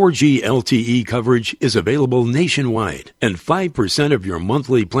charities. 4G LTE coverage is available nationwide, and 5% of your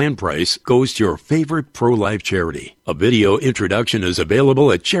monthly plan price goes to your favorite pro-life charity. A video introduction is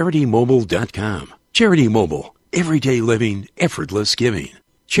available at CharityMobile.com. Charity Mobile, everyday living, effortless giving.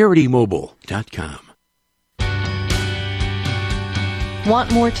 CharityMobile.com.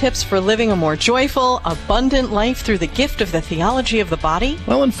 Want more tips for living a more joyful, abundant life through the gift of the theology of the body?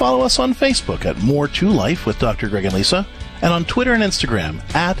 Well, and follow us on Facebook at More2Life with Dr. Greg and Lisa, and on Twitter and Instagram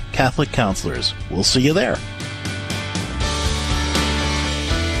at Catholic Counselors. We'll see you there.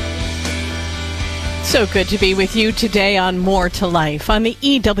 So good to be with you today on More to Life on the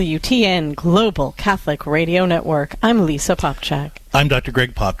EWTN Global Catholic Radio Network. I'm Lisa Popchak. I'm Dr.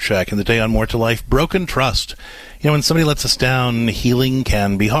 Greg Popchak, and today on More to Life, broken trust. You know, when somebody lets us down, healing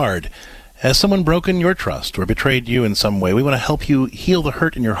can be hard. Has someone broken your trust or betrayed you in some way? We want to help you heal the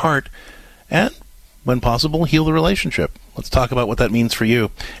hurt in your heart and, when possible, heal the relationship. Let's talk about what that means for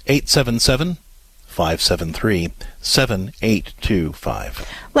you. 877-573-7825.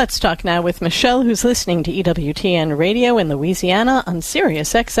 Let's talk now with Michelle, who's listening to EWTN Radio in Louisiana on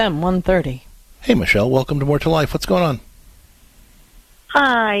Sirius XM 130. Hey, Michelle. Welcome to More to Life. What's going on?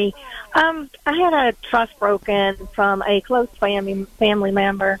 Hi. I had a trust broken from a close family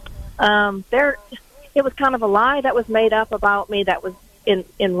member. It was kind of a lie that was made up about me that was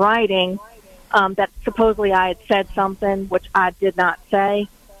in writing, that supposedly I had said something which I did not say.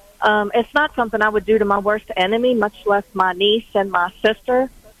 It's not something I would do to my worst enemy, much less my niece and my sister.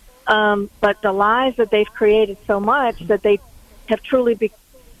 But the lies that they've created so much that they have truly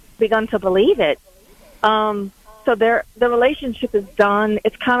begun to believe it. So the relationship is done.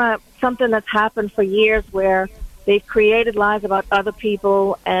 It's kind of something that's happened for years where they've created lies about other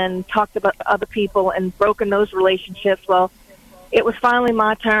people and talked about other people and broken those relationships. Well, it was finally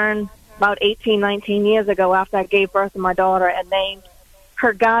my turn about 18, 19 years ago after I gave birth to my daughter and named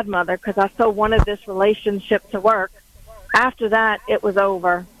her godmother because I so wanted this relationship to work. After that, it was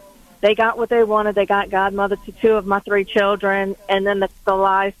over. They got what they wanted. They got godmother to 2 of my 3 children, and then the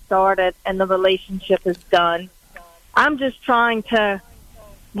lies started, and the relationship is done. I'm just trying to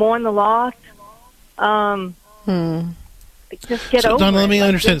mourn the loss. Just get over Donna, it. let me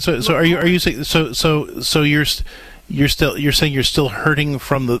understand. So are you saying you're saying you're still hurting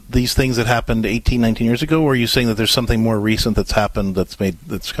from these things that happened 18, 19 years ago, or are you saying that there's something more recent that's happened that's kind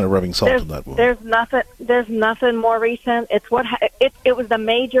of rubbing salt in that wound? There's nothing more recent. It's it was the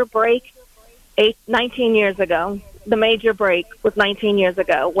major break 19 years ago. The major break was 19 years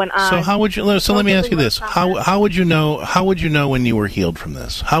ago when I. So how would you? So let me ask you this: How would you know? How would you know when you were healed from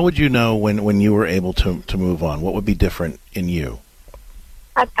this? How would you know when you were able to move on? What would be different in you?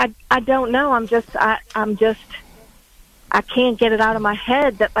 I don't know. I'm just I can't get it out of my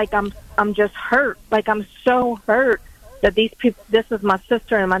head that I'm just hurt. Like I'm so hurt that these people. This is my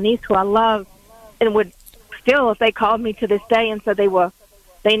sister and my niece who I love, and would still, if they called me to this day and said they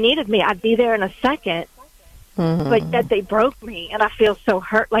needed me, I'd be there in a second. Mm-hmm. But that they broke me, and I feel so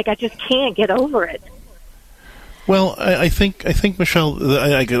hurt. Like I just can't get over it. Well, I think Michelle,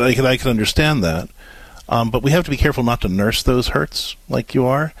 I could understand that, but we have to be careful not to nurse those hurts like you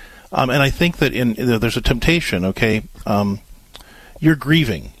are. And I think that there's a temptation. Okay, you're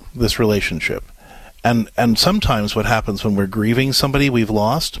grieving this relationship, and sometimes what happens when we're grieving somebody we've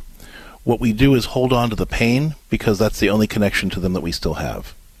lost, what we do is hold on to the pain because that's the only connection to them that we still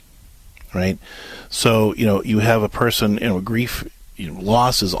have. Right? So, you have a person, grief,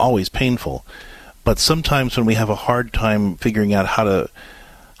 loss is always painful, but sometimes when we have a hard time figuring out how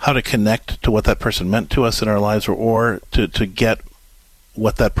how to connect to what that person meant to us in our lives, or to get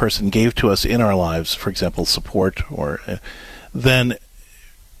what that person gave to us in our lives, for example, support, or then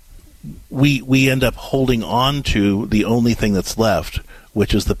we end up holding on to the only thing that's left,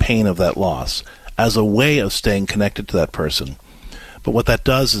 which is the pain of that loss, as a way of staying connected to that person. But what that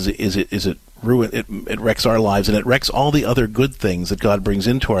does is it wrecks our lives, and it wrecks all the other good things that God brings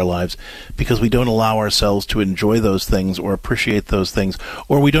into our lives, because we don't allow ourselves to enjoy those things or appreciate those things,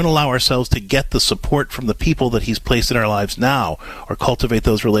 or we don't allow ourselves to get the support from the people that He's placed in our lives now, or cultivate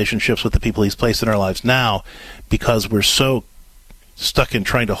those relationships with the people He's placed in our lives now, because we're so stuck in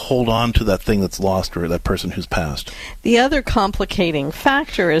trying to hold on to that thing that's lost, or that person who's passed. The other complicating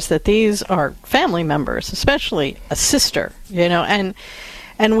factor is that these are family members, especially a sister,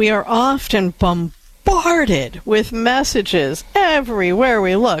 and we are often bombarded with messages everywhere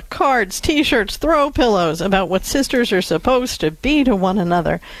we look, cards, T-shirts, throw pillows, about what sisters are supposed to be to one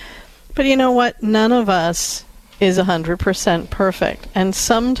another. But you know what? None of us is 100% perfect, and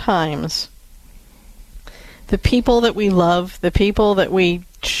sometimes the people that we love, the people that we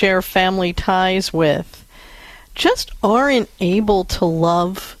share family ties with, just aren't able to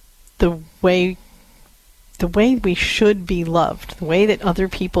love the way we should be loved, the way that other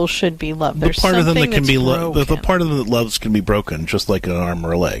people should be loved. The part of them that can be the part of them that loves can be broken, just like an arm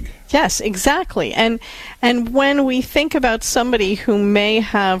or a leg. Yes, exactly. And when we think about somebody who may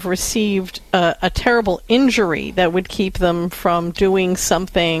have received a terrible injury that would keep them from doing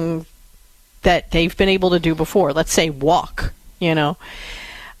something that they've been able to do before, let's say walk,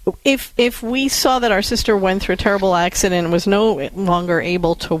 if we saw that our sister went through a terrible accident and was no longer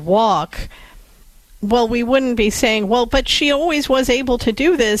able to walk, well, we wouldn't be saying, well, but she always was able to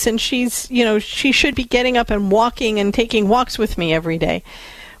do this, and she should be getting up and walking and taking walks with me every day.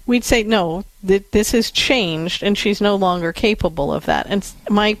 We'd say, no, this has changed, and she's no longer capable of that. And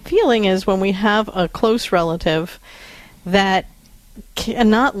my feeling is, when we have a close relative that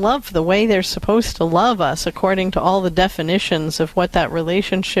cannot love the way they're supposed to love us according to all the definitions of what that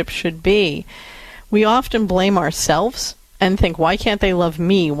relationship should be, we often blame ourselves and think, why can't they love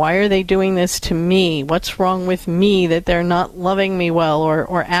me? Why are they doing this to me? What's wrong with me that they're not loving me well,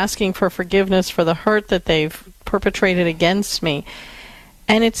 or asking for forgiveness for the hurt that they've perpetrated against me?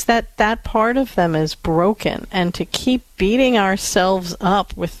 And it's that part of them is broken, and to keep beating ourselves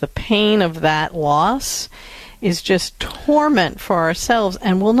up with the pain of that loss is just torment for ourselves,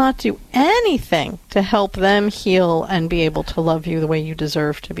 and will not do anything to help them heal and be able to love you the way you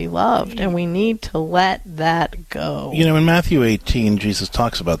deserve to be loved. And we need to let that go. In Matthew 18, Jesus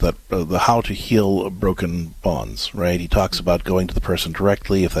talks about that, the how to heal broken bonds, right? He talks about going to the person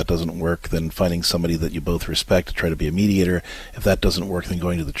directly. If that doesn't work, then finding somebody that you both respect to try to be a mediator. If that doesn't work, then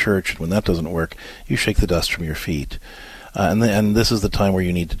going to the church. And when that doesn't work, you shake the dust from your feet. And this is the time where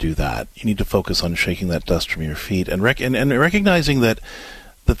you need to do that. You need to focus on shaking that dust from your feet, and recognizing that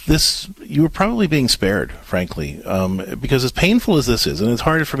this, you were probably being spared, frankly, because as painful as this is, and it's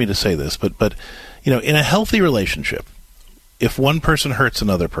hard for me to say this, but in a healthy relationship, if one person hurts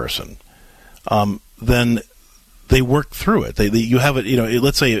another person, then they work through it. You have it.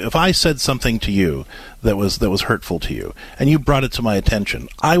 Let's say if I said something to you that was hurtful to you, and you brought it to my attention,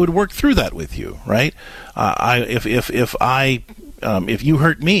 I would work through that with you, right? If you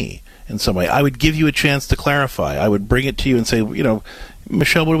hurt me in some way, I would give you a chance to clarify. I would bring it to you and say,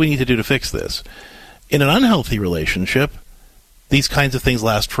 Michelle, what do we need to do to fix this? In an unhealthy relationship, these kinds of things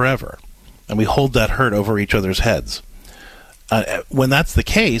last forever, and we hold that hurt over each other's heads. When that's the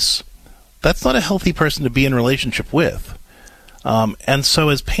case, that's not a healthy person to be in a relationship with. And so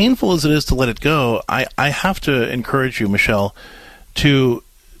as painful as it is to let it go, I have to encourage you, Michelle, to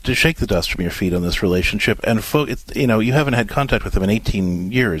shake the dust from your feet on this relationship. And you haven't had contact with them in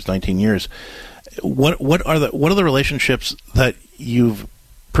 18 years, 19 years. What are the relationships that you've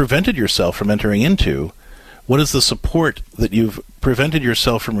prevented yourself from entering into? What is the support that you've prevented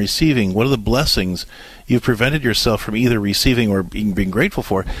yourself from receiving? What are the blessings you've prevented yourself from either receiving or being grateful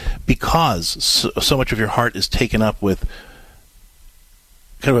for, because so much of your heart is taken up with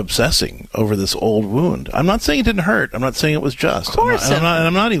kind of obsessing over this old wound? I'm not saying it didn't hurt. I'm not saying it was just. Of course.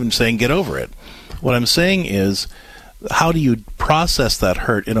 I'm not even saying get over it. What I'm saying is, how do you process that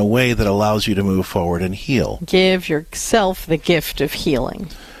hurt in a way that allows you to move forward and heal? Give yourself the gift of healing.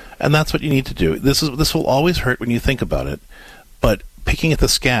 And that's what you need to do. This will always hurt when you think about it, but picking at the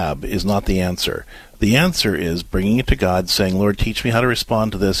scab is not the answer. The answer is bringing it to God, saying, Lord, teach me how to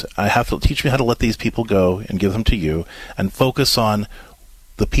respond to this. Teach me how to let these people go and give them to you, and focus on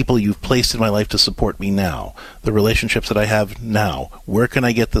the people you've placed in my life to support me now, the relationships that I have now. Where can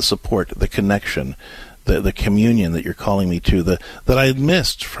I get the support, the connection the communion that you're calling me to, that I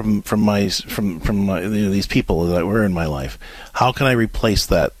missed from these people that were in my life. How can I replace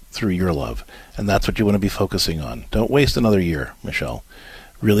that through your love? And that's what you want to be focusing on. Don't waste another year, Michelle.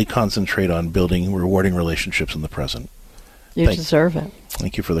 Really concentrate on building rewarding relationships in the present. You deserve it.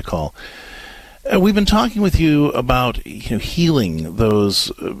 Thank you for the call. We've been talking with you about healing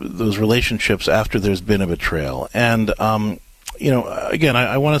those relationships after there's been a betrayal. And, again,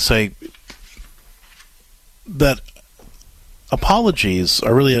 I want to say that apologies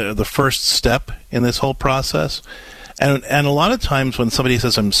are really the first step in this whole process. And a lot of times when somebody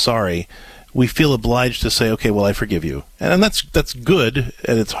says, I'm sorry, we feel obliged to say, okay, well, I forgive you. And that's good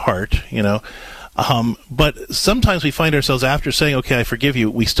at its heart, but sometimes we find ourselves after saying, okay, I forgive you,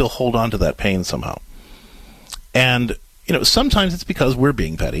 we still hold on to that pain somehow. And, sometimes it's because we're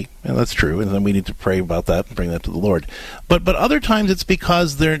being petty, and that's true, and then we need to pray about that and bring that to the Lord. But other times it's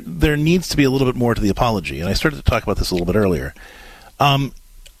because there needs to be a little bit more to the apology. And I started to talk about this a little bit earlier.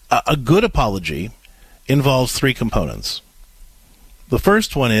 A good apology involves three components. The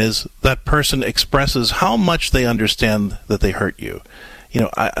first one is that person expresses how much they understand that they hurt you.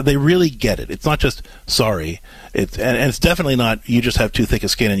 They really get it. It's not just sorry. And it's definitely not you just have too thick a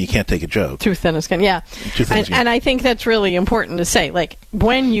skin and you can't take a joke. Too thin a skin, yeah. And I think that's really important to say. Like,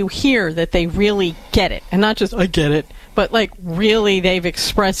 when you hear that they really get it, and not just, I get it, but like really they've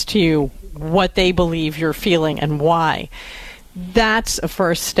expressed to you what they believe you're feeling and why. That's a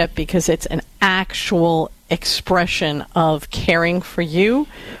first step, because it's an actual expression of caring for you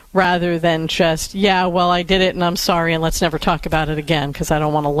rather than just, yeah, well, I did it and I'm sorry and let's never talk about it again because I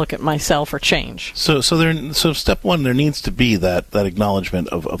don't want to look at myself or change. So step one, there needs to be that acknowledgement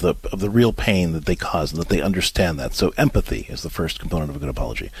of the real pain that they caused and that they understand that. So empathy is the first component of a good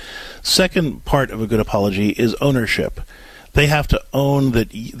apology. Second part of a good apology is ownership. They have to own that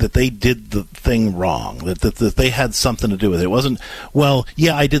they did the thing wrong, that they had something to do with it. It wasn't, well,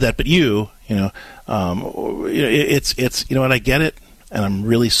 yeah, I did that, but it's what, I get it, and I'm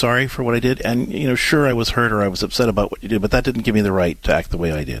really sorry for what I did, and sure, I was hurt or I was upset about what you did, but that didn't give me the right to act the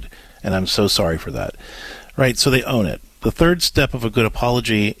way I did, and I'm so sorry for that. Right? So they own it. The third step of a good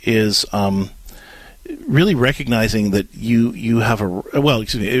apology is really recognizing that you have a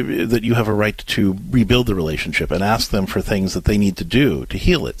right to rebuild the relationship and ask them for things that they need to do to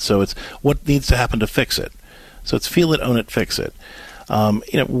heal it. So it's what needs to happen to fix it. So it's feel it, own it, fix it.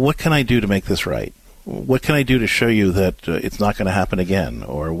 What can I do to make this right? What can I do to show you that it's not going to happen again?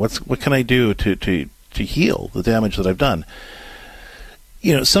 Or what can I do to heal the damage that I've done?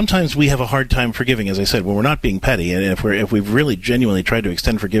 Sometimes we have a hard time forgiving, as I said, when we're not being petty, and if we've really genuinely tried to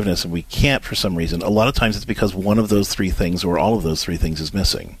extend forgiveness and we can't for some reason, a lot of times it's because one of those three things or all of those three things is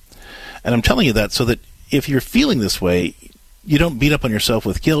missing. And I'm telling you that so that if you're feeling this way, you don't beat up on yourself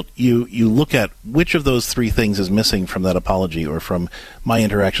with guilt. You look at which of those three things is missing from that apology or from my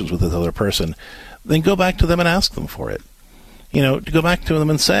interactions with this other person, then go back to them and ask them for it. To go back to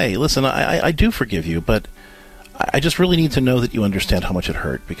them and say, listen, I do forgive you, but I just really need to know that you understand how much it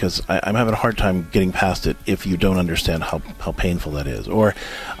hurt, because I'm having a hard time getting past it if you don't understand how painful that is. Or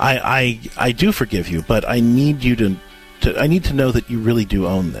I do forgive you, but I need you to I need to know that you really do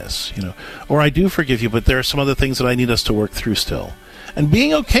own this, Or I do forgive you, but there are some other things that I need us to work through still. And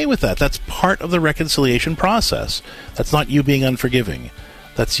being okay with that, that's part of the reconciliation process. That's not you being unforgiving.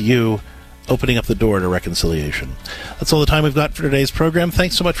 That's you opening up the door to reconciliation. That's all the time we've got for today's program.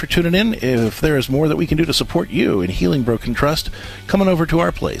 Thanks so much for tuning in. If there is more that we can do to support you in healing broken trust, come on over to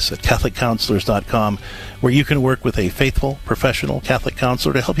our place at CatholicCounselors.com, where you can work with a faithful, professional Catholic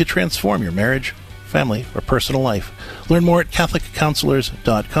counselor to help you transform your marriage, family, or personal life. Learn more at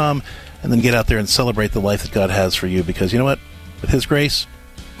CatholicCounselors.com, and then get out there and celebrate the life that God has for you, because you know what? With His grace,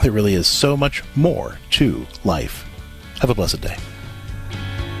 there really is so much more to life. Have a blessed day.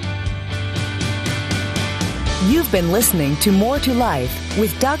 You've been listening to More to Life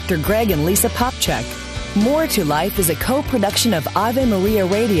with Dr. Greg and Lisa Popchak. More to Life is a co-production of Ave Maria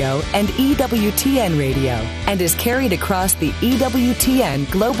Radio and EWTN Radio and is carried across the EWTN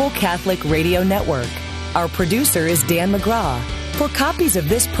Global Catholic Radio Network. Our producer is Dan McGraw. For copies of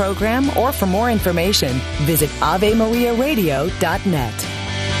this program or for more information, visit AveMariaRadio.net.